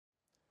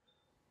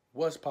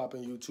What's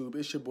poppin' YouTube?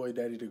 It's your boy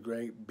Daddy the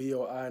Great.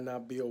 B-O-I,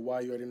 not B-O-Y.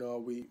 You already know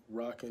we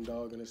rockin'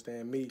 dog,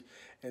 understand me.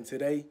 And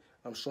today,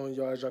 I'm showing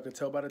y'all, as y'all can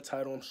tell by the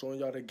title, I'm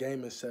showing y'all the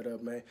gaming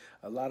setup, man.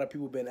 A lot of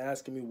people been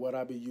asking me what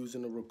I be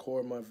using to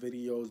record my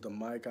videos, the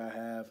mic I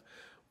have,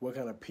 what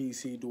kind of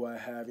PC do I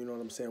have, you know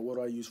what I'm saying? What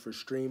do I use for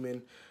streaming? You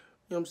know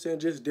what I'm saying?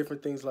 Just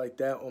different things like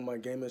that on my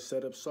gaming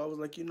setup. So I was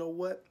like, you know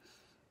what?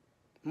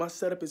 My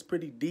setup is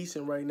pretty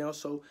decent right now,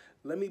 so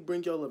let me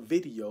bring y'all a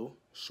video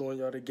showing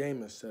y'all the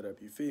gaming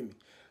setup, you feel me?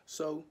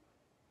 So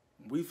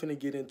we finna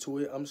get into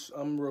it.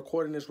 I'm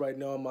recording this right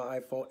now on my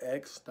iPhone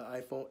X, the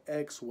iPhone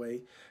X way. You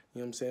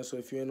know what I'm saying? So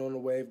if you ain't on the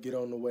wave, get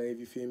on the wave,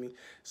 you feel me?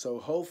 So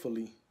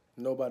hopefully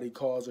nobody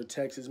calls or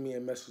texts me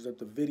and messes up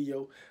the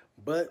video.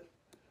 But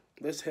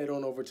let's head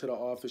on over to the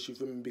office, you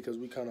feel me? Because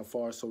we kind of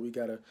far, so we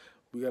gotta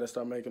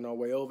start making our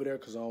way over there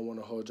because I don't want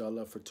to hold y'all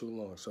up for too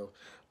long. So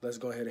let's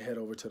go ahead and head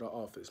over to the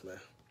office, man.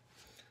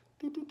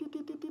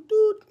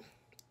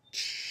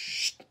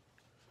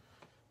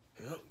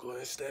 Yep, go ahead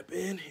and step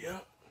in,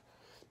 yep.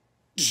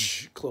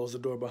 Close the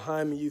door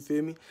behind me, you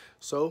feel me?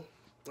 So,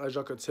 as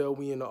y'all can tell,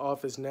 we in the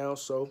office now,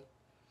 so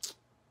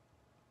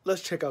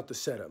let's check out the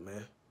setup,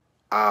 man.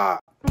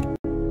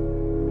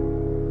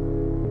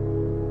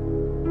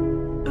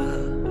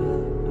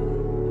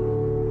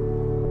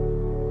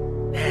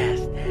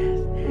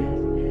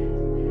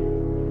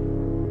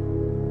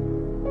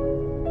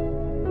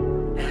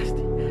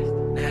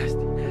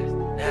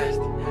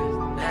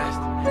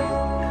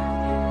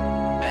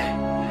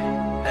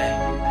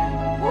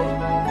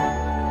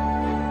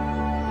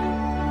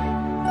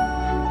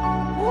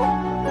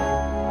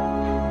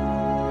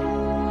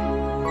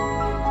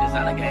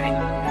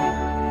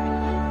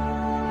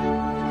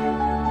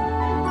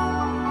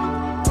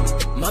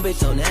 My bitch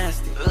so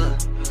nasty,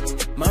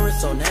 my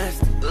wrist so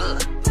nasty,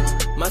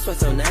 my sweat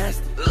so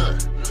nasty,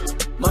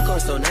 my car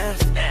so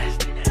nasty,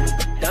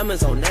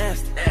 diamonds so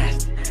nasty,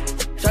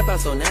 trap out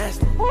so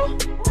nasty,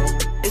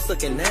 it's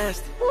looking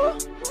nasty,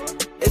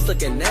 it's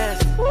looking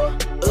nasty,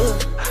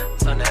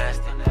 so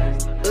nasty,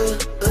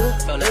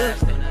 so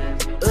nasty,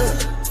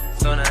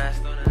 so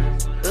nasty,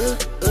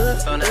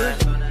 so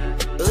nasty,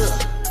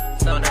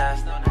 so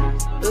nasty,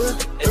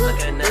 it's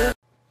looking nasty.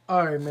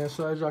 All right, man,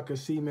 so as y'all can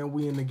see, man,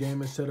 we in the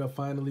gaming setup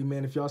finally,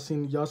 man. If y'all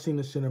seen the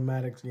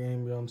cinematics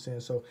game, you know what I'm saying?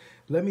 So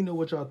let me know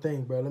what y'all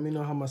think, bro. Let me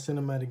know how my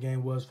cinematic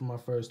game was for my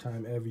first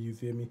time ever, you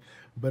feel me?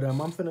 But I'm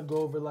finna go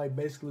over, like,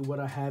 basically what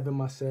I have in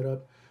my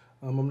setup.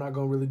 I'm not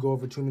gonna really go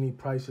over too many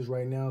prices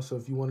right now, so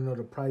if you wanna know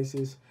the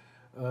prices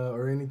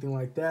or anything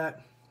like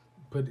that,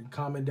 put a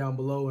comment down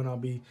below and I'll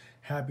be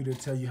happy to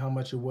tell you how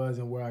much it was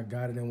and where I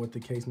got it and what the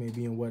case may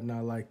be and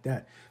whatnot like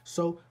that.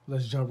 So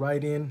let's jump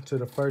right in to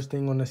the first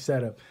thing on the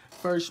setup.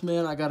 First,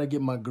 man, I gotta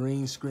get my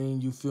green screen.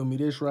 You feel me?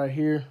 This right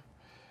here,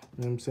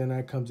 you know what I'm saying?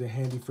 That comes in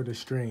handy for the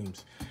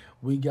streams.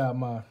 We got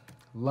my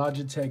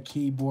Logitech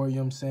keyboard, you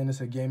know what I'm saying? It's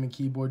a gaming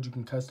keyboard. You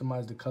can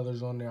customize the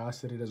colors on there. I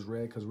set it as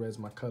red because red's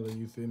my color,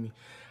 you feel me?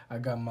 I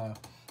got my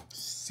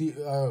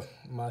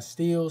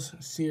Steels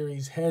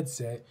Series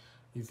headset.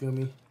 You feel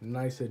me?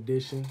 Nice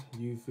addition.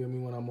 You feel me?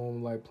 When I'm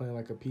on like playing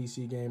like a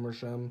PC game or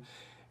something.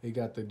 It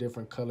got the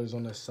different colors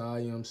on the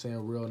side, you know what I'm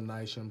saying? Real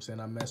nice, you know what I'm saying?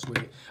 I mess with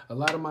it. A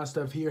lot of my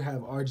stuff here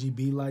have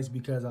RGB lights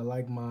because I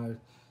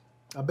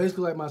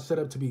basically like my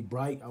setup to be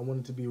bright. I want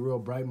it to be real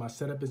bright. My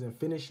setup isn't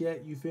finished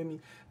yet, you feel me?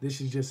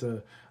 This is just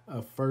a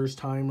first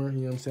timer, you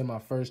know what I'm saying? My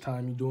first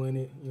time doing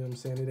it, you know what I'm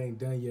saying? It ain't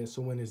done yet,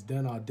 so when it's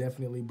done, I'll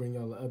definitely bring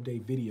y'all an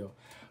update video.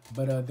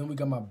 But then we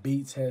got my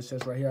Beats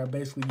headsets right here. I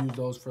basically use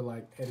those for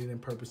like editing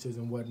purposes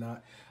and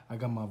whatnot. I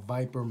got my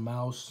Viper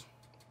mouse.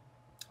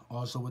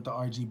 Also with the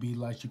RGB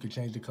lights, you can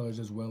change the colors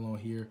as well on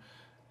here.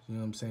 You know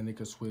what I'm saying? They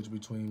could switch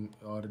between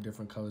all the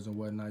different colors and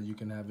whatnot. You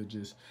can have it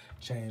just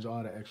change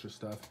all the extra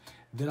stuff.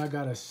 Then I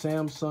got a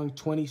Samsung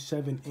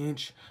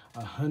 27-inch,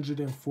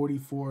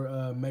 144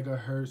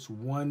 megahertz,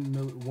 1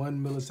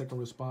 millisecond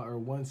response or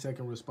 1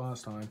 second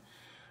response time.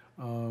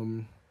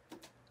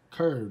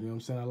 Curved, you know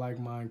what I'm saying? I like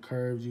mine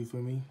curved, you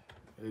feel me?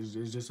 It's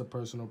just a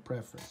personal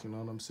preference, you know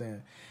what I'm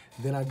saying?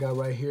 Then I got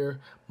right here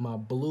my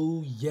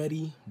Blue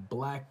Yeti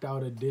blacked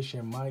out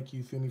edition mic,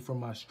 you feel me, for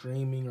my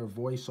streaming or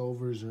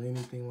voiceovers or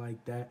anything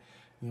like that.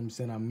 You know what I'm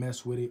saying? I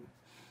mess with it.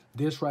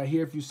 This right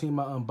here, if you've seen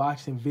my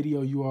unboxing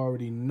video, you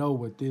already know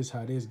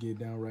how this get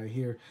down right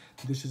here.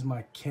 This is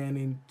my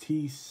Canon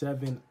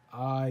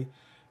T7i.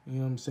 You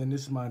know what I'm saying?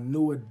 This is my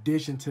new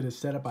addition to the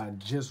setup. I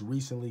just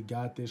recently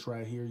got this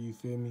right here, you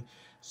feel me?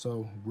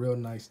 So, real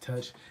nice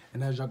touch.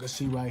 And as y'all can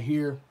see right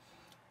here,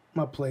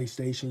 my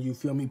PlayStation, you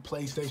feel me?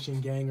 PlayStation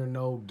gang or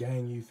no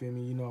gang, you feel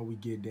me? You know how we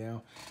get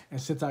down.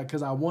 And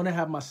because I want to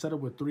have my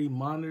setup with 3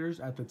 monitors.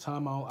 At the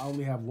time, I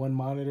only have 1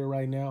 monitor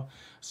right now.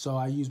 So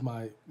I use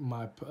my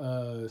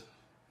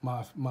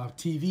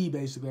TV,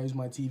 basically. I use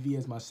my TV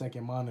as my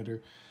second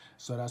monitor.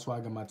 So that's why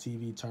I got my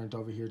TV turned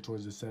over here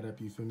towards the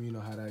setup, you feel me? You know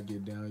how that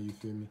get down, you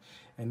feel me?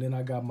 And then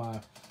I got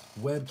my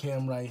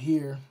webcam right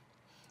here,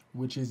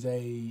 which is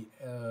a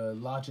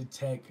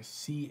Logitech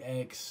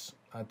CX,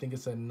 I think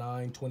it's a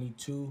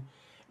 922.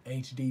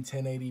 HD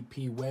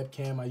 1080p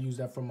webcam. I use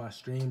that for my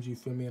streams, you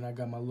feel me? And I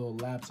got my little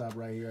laptop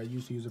right here. I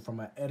used to use it for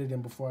my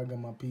editing before I got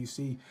my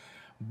PC.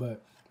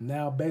 But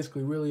now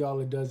basically really all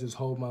it does is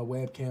hold my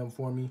webcam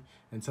for me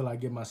until I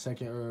get my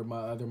my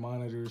other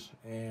monitors,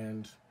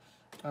 and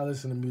I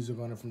listen to music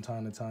on it from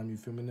time to time, you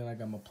feel me? And then I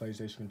got my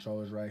PlayStation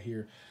controllers right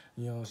here,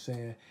 you know what I'm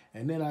saying?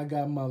 And then I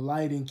got my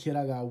lighting kit.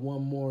 I got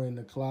one more in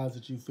the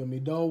closet, you feel me?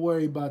 Don't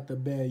worry about the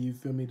bed, you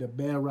feel me? The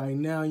bed right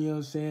now, you know what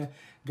I'm saying,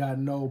 got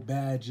no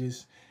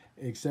badges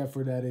except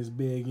for that it's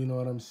big, you know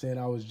what I'm saying?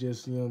 I was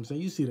just, you know what I'm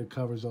saying? You see the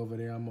covers over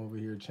there. I'm over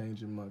here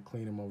cleaning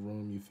my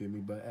room, you feel me?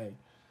 But hey,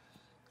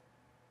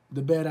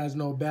 the bed has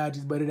no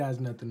badges, but it has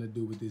nothing to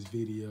do with this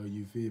video,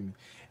 you feel me?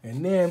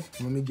 And then,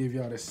 let me give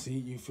y'all the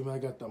seat, you feel me? I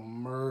got the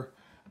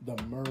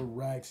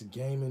Murrax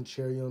gaming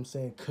chair, you know what I'm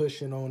saying?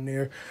 Cushion on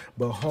there.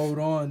 But hold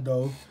on,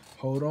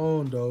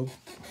 though.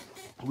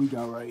 We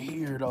got right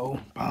here, though.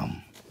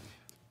 Bam.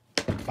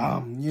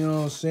 Bam. You know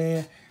what I'm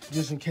saying?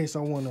 Just in case I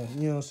want to,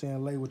 you know what I'm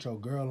saying, lay with your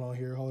girl on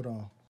here. Hold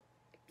on.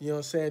 You know what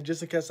I'm saying?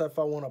 Just in case if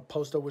I want to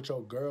post up with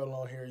your girl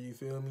on here, you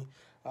feel me?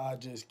 I'll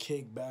just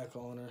kick back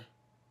on her.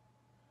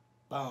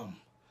 Bam.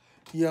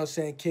 You know what I'm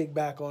saying? Kick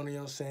back on her, you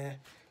know what I'm saying?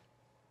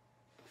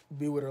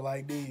 Be with her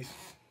like these.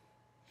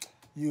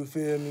 You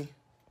feel me?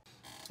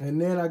 And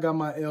then I got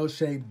my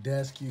L-shaped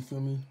desk, you feel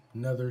me?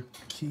 Another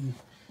key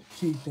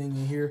thing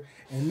in here.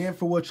 And then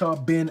for what y'all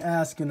been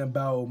asking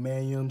about,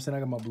 man, you know what I'm saying? I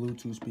got my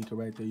Bluetooth speaker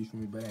right there, you feel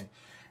me? But hey,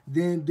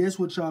 then this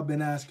what y'all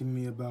been asking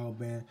me about,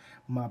 man.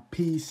 My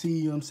PC,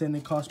 you know what I'm saying?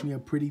 It cost me a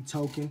pretty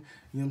token. You know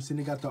what I'm saying?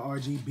 They got the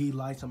RGB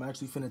lights. I'm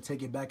actually finna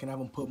take it back and have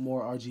them put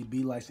more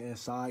RGB lights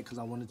inside because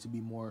I want it to be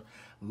more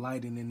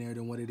lighting in there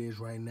than what it is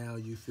right now,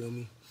 you feel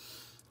me?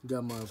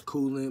 Got my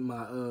coolant,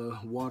 my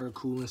water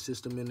cooling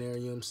system in there,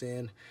 you know what I'm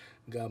saying?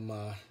 Got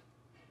my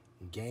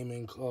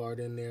gaming card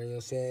in there, you know what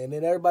I'm saying? And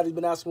then everybody's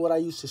been asking what I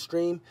use to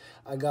stream.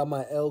 I got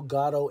my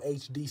Elgato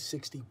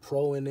HD60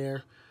 Pro in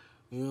there,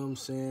 you know what I'm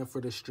saying,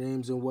 for the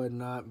streams and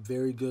whatnot.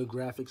 Very good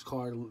graphics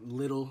card,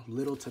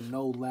 little to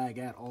no lag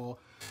at all,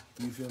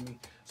 you feel me?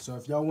 So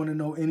if y'all want to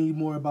know any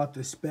more about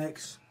the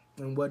specs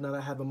and whatnot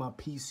I have on my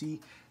PC,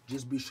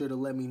 just be sure to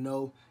let me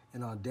know,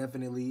 and I'll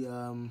definitely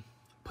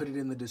put it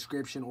in the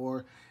description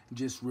or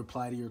just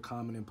reply to your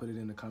comment and put it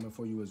in the comment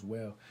for you as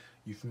well.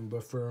 You feel me?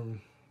 But for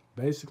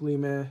basically,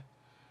 man,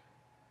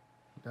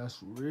 that's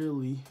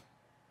really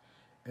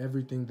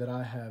everything that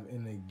I have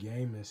in the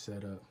gaming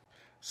setup.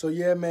 So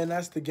yeah, man,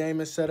 that's the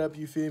gaming setup,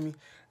 you feel me?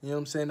 You know what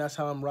I'm saying? That's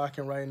how I'm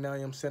rocking right now. You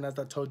know what I'm saying? As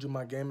I told you,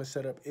 my gaming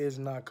setup is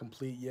not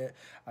complete yet.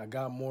 I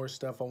got more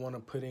stuff I want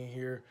to put in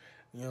here.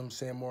 You know what I'm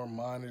saying? More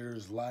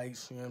monitors,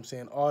 lights, you know what I'm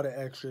saying? All the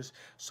extras.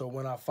 So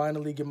when I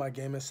finally get my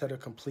gaming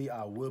setup complete,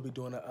 I will be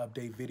doing an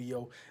update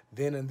video.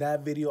 Then in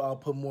that video, I'll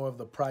put more of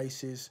the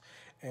prices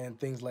and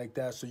things like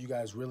that, so you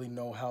guys really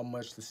know how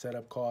much the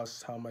setup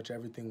costs, how much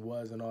everything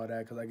was and all that,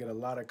 because I get a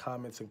lot of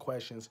comments and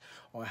questions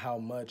on how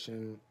much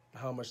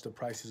the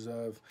prices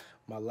of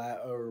my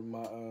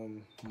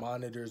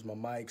monitors, my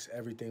mics,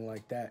 everything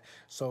like that.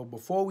 So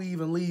before we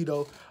even leave,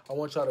 though, I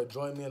want y'all to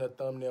join me in a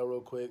thumbnail real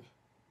quick.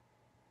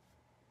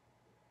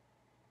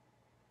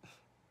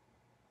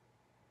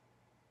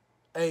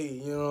 Hey,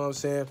 you know what I'm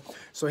saying?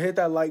 So hit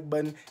that like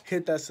button,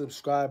 hit that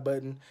subscribe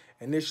button,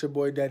 and this your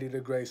boy Daddy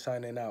the Great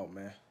signing out,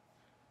 man.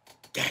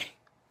 Gang.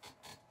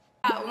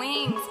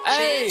 Wings.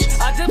 Hey,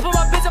 I just put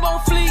my bitch up on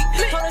fleek.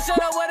 Told her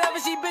shut up, whatever.